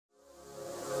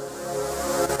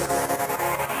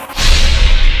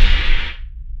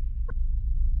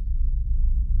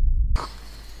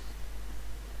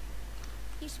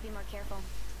careful.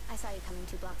 I saw you coming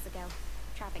 2 blocks ago.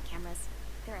 Traffic cameras.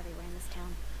 They're everywhere in this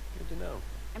town. Good to know.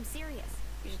 I'm serious.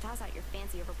 You should toss out your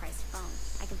fancy overpriced phone.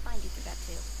 I can find you through that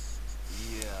too.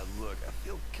 Yeah, look, I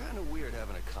feel kind of weird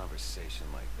having a conversation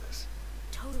like this.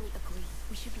 Totally agree.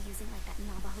 We should be using like that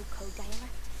Navajo code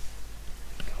dialect.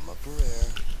 Come up for air.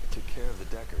 I took care of the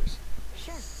Deckers.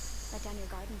 Sure. Let down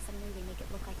your guard and suddenly they make it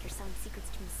look like you're selling secrets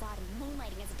to Mossad and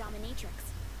moonlighting as a dominatrix.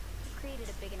 You've created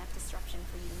a big enough disruption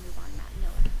for you to move on, Matt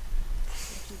Miller.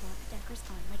 But if you want the Deckers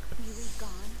gone, like really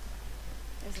gone,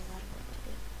 there's a lot of work to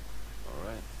do. All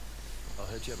right. I'll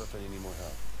hit you up if I need any more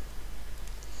help.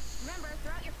 Remember,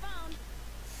 throw out your phone.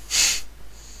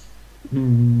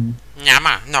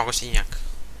 Няма, много синяк.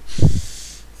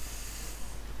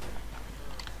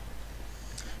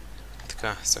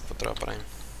 Така, сега какво трябва да правим?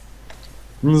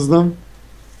 Не знам.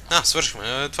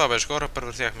 Свършихме. Това беше хора,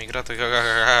 превъртяхме играта.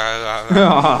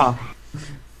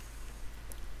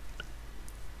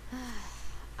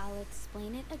 I'll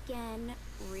explain it again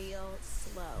real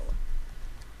slow.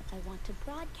 I want to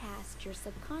broadcast your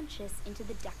subconscious into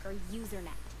the Decker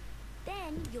usernet.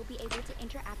 Then you'll be able to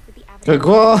interact with the avatar and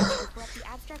collect the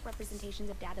abstract representations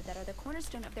of data that are the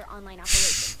cornerstone of their online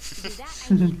operation. To do that,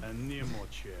 I need a Nemo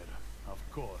chair, of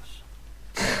course.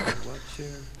 What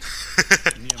chair?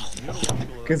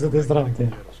 Къде да здравите?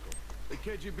 The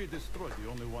KGB destroyed the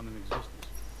only one in existence.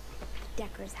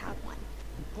 Deckers have one.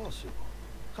 Impossible.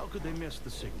 How could they miss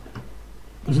the signal?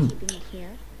 They're keeping it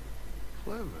here.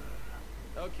 Clever.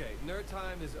 Okay, nerd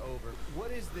time is over. What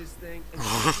is this thing? And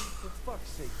for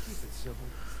fuck's sake, keep it simple.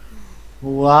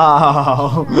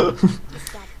 Вау!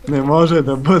 Не може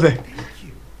да бъде.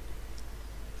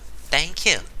 Thank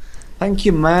you. Thank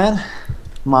you, man.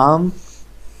 Mom.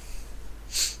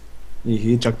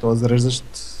 И чак това зареждащ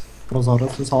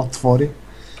прозорец се само отвори.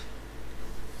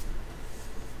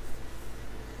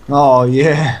 О,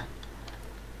 е!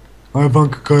 Ай,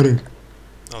 банка кари.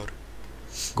 Добре.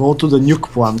 Go to the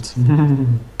nuke plant.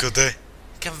 Къде?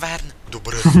 Каверна.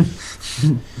 Добре.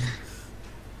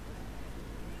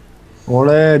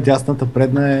 Оле, дясната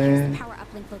предна е...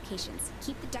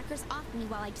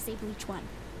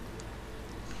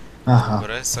 Аха.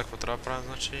 Добре, сега какво трябва да правя,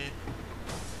 значи...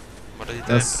 Мърди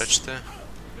да пречете.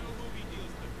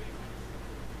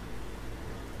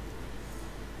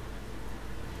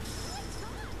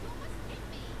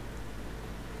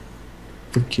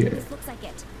 Окей.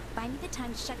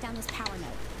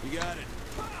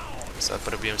 Сега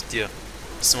пребием с тия.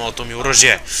 С малото ми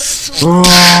оръжие.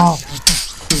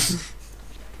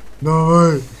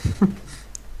 Давай!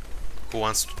 Who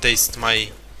wants to taste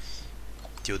my...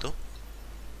 Тилдо?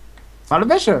 Това ли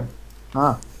беше?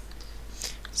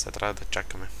 Сега трябва да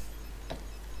чакаме.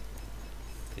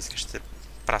 Искаш да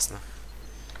прасна.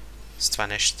 С това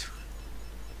нещо.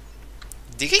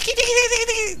 Дигай.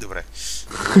 Добре.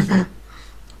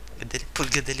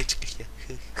 Подгледали чаках я.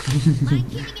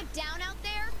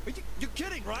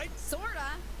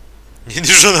 Ние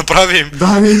нищо да направим.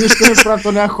 Да, ние нищо не правим,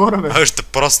 то няма хора, бе. Ще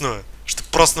просна,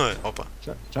 бе. Опа.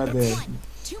 Чай да е.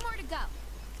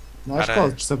 Знаеш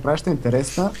какво, че се правиш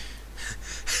интересна?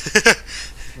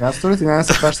 Ясно ли ти няма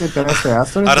да се правиш интересна?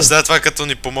 Ясно ли ти? Аре след това като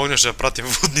ни помогнеш да пратим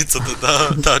водницата,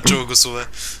 да чува гласове.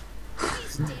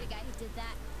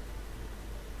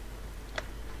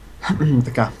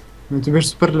 Така. Но ти беше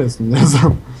супер лесно, не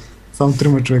знам. Само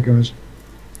 3 човека беше.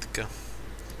 Така.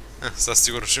 Сега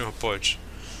сигурно ще има повече.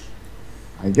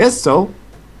 I guess so.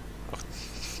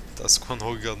 Тази кола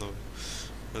много гадна, бе.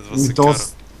 Едва се кара.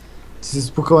 Ти си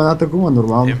спукал едната гума,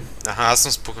 нормално. Аз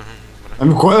съм спукал.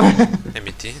 Ами кой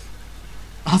бе? Ти.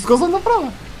 Аз какво съм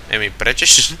направил?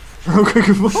 Пречеш.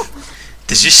 Какво?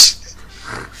 Тежиш.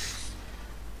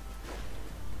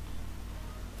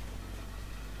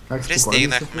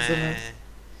 Пристигнахме.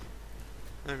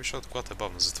 Защото колата е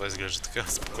бавна, затова изглежда така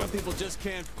спокойно.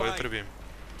 Кой да пребием?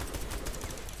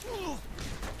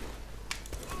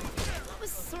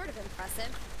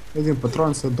 Един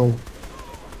патрон се долу.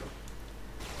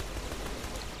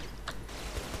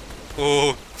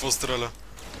 О, какво стреля?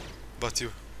 Батил.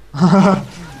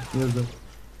 Не знам.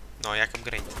 Но якъм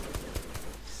грейт.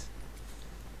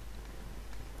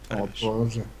 О,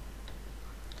 боже.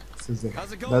 Се взех.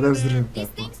 Да взривим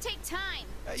това.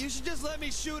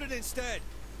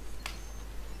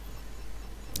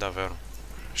 Да, верно.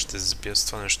 Ще запия с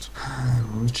това нещо.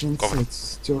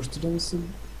 Момиченце, ти още да ми се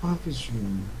бавиш, бе.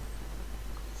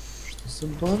 Ще се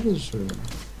бавиш, бе.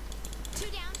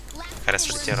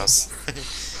 Харесва ли ти, Рос?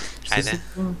 Хайде.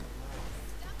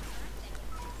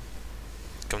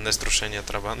 Към неструшения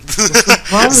трабант.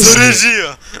 Зарежи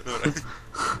я! Добре.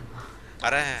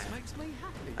 Аре!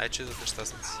 Ай, че идват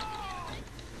нещастници.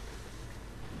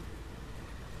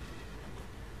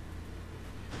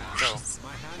 Чао.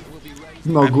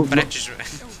 Много, Пречиш, бе.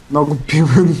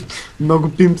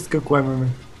 много пимпска клемеме.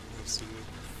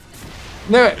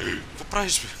 Не бе! Какво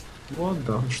правиш, бе? О,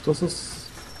 да, що с...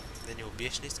 Да ни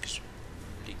убиеш, не искаш?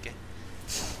 Лике.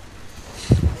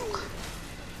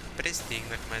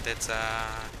 Пристигнахме, деца.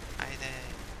 Айде.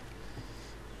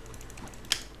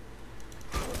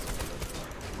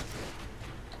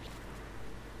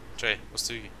 Чай,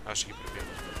 остави ги. Аз ще ги пребия.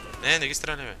 Не ги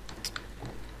стреляй, бе.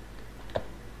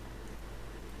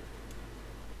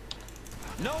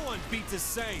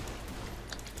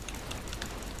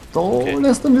 То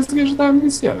лесно ми изглежда тази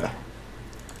мисия, бе.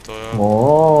 Той е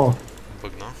О,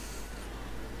 бъгна.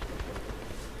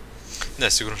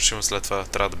 Не, сигурно ще има след това.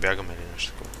 Трябва да бягаме или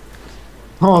нещо такова.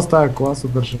 о, с тая кола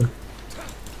супер ще.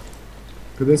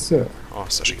 Къде си, бе? О,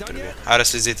 сега ще ги пребия. Аре,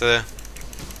 слизайте, де.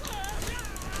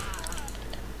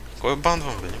 Кой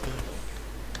бандвам, бе? Никой.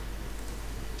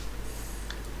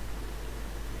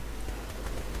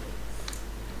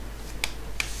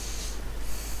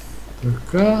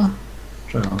 Така...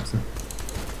 Чакам се.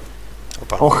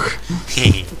 Опа. Ох!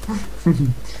 Хи-хи.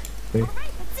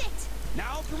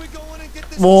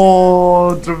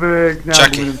 О, човек, няма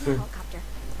Чакай. го видите. Helicopter.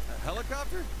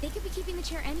 Helicopter? They could be keeping the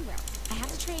chair anywhere. I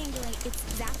have to triangulate its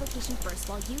zap location first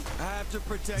while you I have to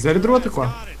protect. Взели другата кола?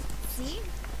 Got it. see.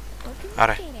 We're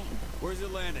Аре. communicating Where's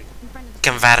it landing? in front of the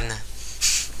Към Варна.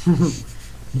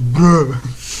 Б.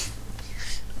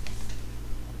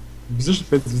 Виждаш ли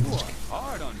 5 звездички?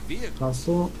 Hard on vehicle. Това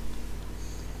са...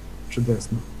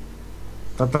 Чудесно.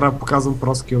 Та трябва да показвам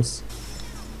про скилс.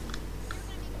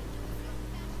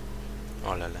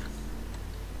 О, леле.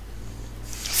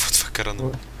 Какво това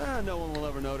карано? No one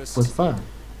will ever notice. Какво е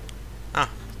това?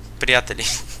 Приятели.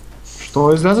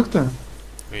 Що излязохте?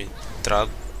 Ми,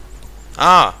 трябва...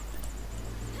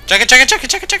 Чакай!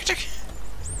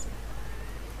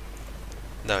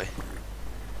 Давай.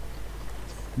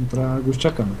 Не трябва да го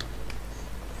изчакаме.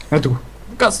 Ето го.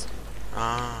 Газ!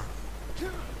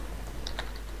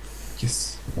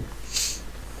 Yes.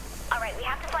 Alright, we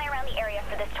have to fly around the area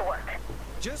for this to work.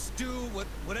 Just do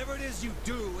whatever it is you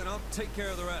do, and I'll take care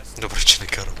of the rest. Добре, че не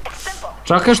карам. It's simple.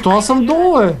 Чакай, що аз съм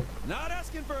долу, бе? Not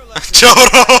asking for a lesson. Чао,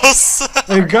 Рос!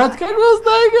 Гад, как го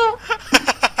знае, га?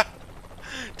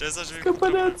 Чай, сега ще ви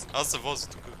Капанец. Аз се возя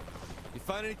тук. You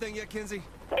find anything yet, Kinsey?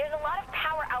 There's a lot of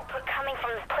power output coming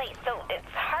from this place, so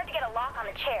it's hard to get a lock on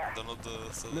the chair. Дано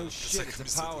да се No shit,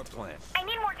 it's a power plant. I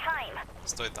need more time.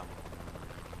 Стой там.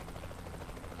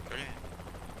 Кой е?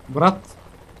 Брат,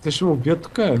 те ще ме убият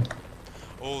тук, е.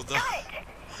 О, да. Got it.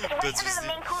 It's right That's under the easy.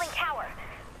 main cooling tower.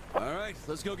 Alright,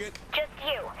 let's go get Just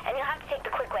you, and you'll have to take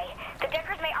the quick way. The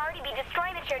deckers may already be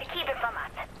destroying the chair to keep it from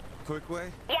us. quick way.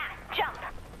 Yeah, jump.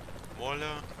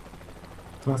 Моля.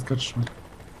 Това скачаш ме.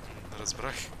 Не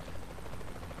разбрах.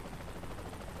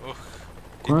 Ох.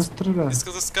 Кой не стреля?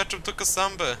 Иска да скачам тук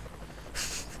сам, бе.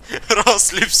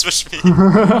 Рос, липсваш ми.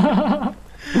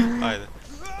 Айде.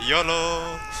 Йоло!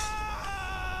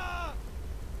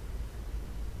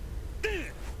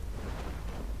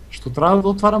 Що трябва да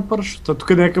отварям първо, защото тук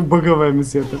е някакъв бъгава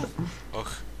емисията.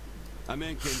 Ох, I'm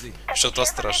in, Kinsey. защото аз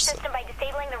Secure the страшно се. system by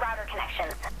disabling the router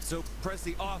connections. So press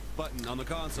the off button on the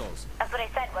consoles. That's what I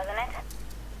said, wasn't it?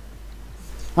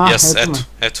 Yes, ето ме.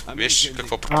 ето. Виж Ами,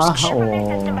 какво Аха, пропускаш. о.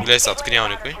 Гледай сега, тук няма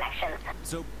никой.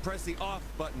 So press the off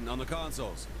button on the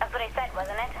consoles. That's what I said,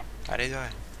 wasn't it? Аре, давай.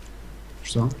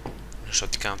 Що? Защо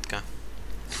ти казвам така?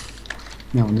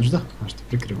 Няма нужда, аз ще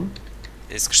прикривам.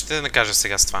 Искаш ли да накажа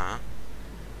сега с това, а?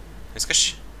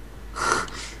 Искаш?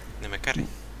 Не ме карай.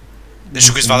 Не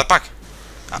ще го извада пак.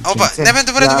 Опа, не бе,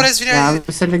 добре, извинявай. Няма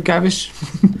да се легавиш.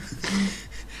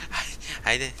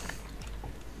 Айде.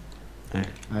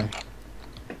 Ай.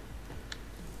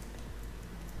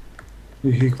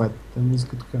 Ихи, каква е тази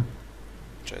музика тук?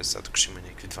 Чай, сега тук ще има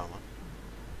някакви двама.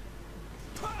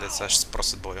 Деца ще се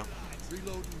просят боя.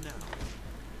 Reloading now.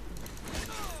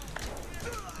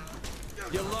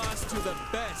 You lost to the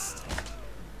best.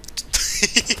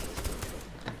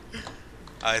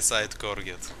 Ай, сега е тук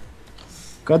оргията.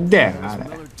 Къде, What's аре?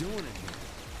 Miller doing in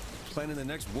here? Planning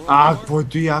the next world А, war?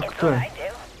 каквото якото I е.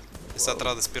 do. И сега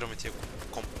трябва да спираме тия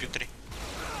компютри.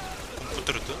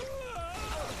 Компютрите.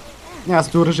 Аз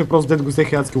това оръжие просто дед го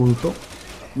взех адски лудото.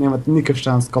 Нямате никакъв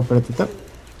шанс с копелетата.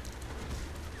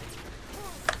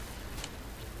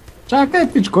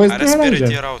 Чакай, пич, кой Аре, стреля, спирай же?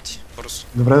 тия работи. Бързо.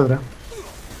 Добре, добре.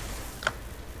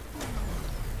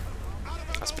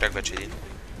 Аз спрях вече един.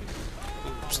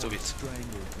 Стубица.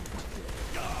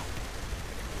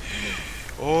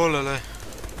 О, леле.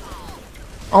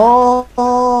 О,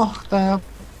 тая.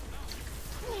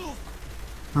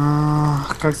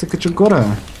 Как се кача горе?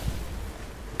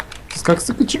 Как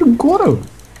се кача горе?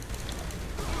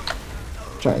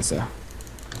 Чай сега.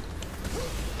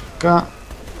 Така.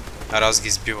 Аз ги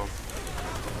избивам.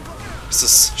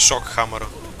 С шок хамъра.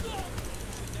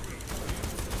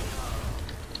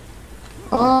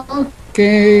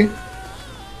 Окей.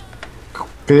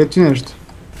 Къде ти нещо?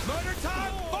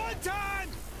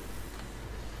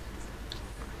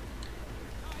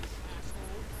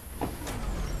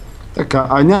 Така,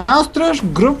 а няма строиш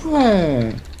гръб,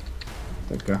 бе!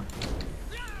 Така.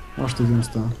 Още един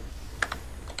остана.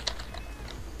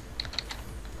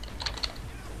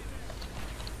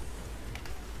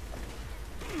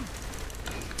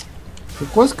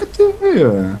 Какво искате вие,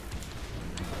 бе?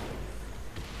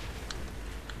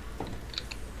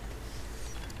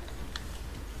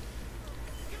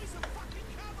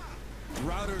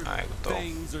 Ай, готово.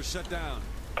 Things are shut down.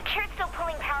 The chair's still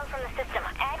pulling power from the system.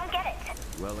 I don't get it.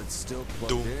 Well, it's still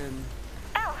plugged Doom. in.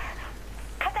 Oh,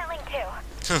 cut that link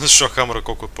too. Шок хамъра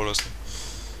колко е по-лесно.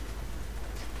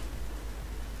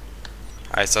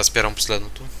 Ай, сега спирам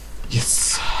последното.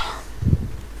 Yes.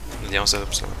 Надявам се да е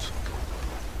последното.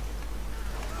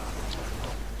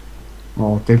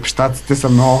 О, те пищаците са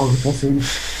много по-силни.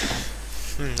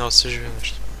 Много се живее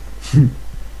нещо.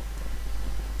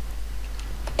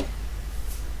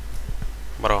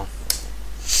 Браво.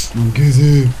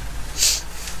 Гези.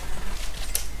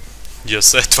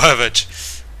 Yes, това е вече.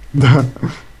 Да.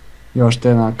 И още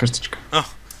една къщичка.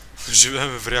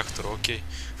 Живееме в реактора, окей.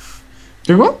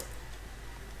 Какво?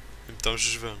 Там ще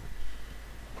живеем.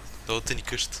 Долата ни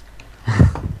къща.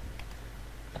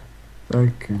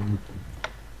 Така.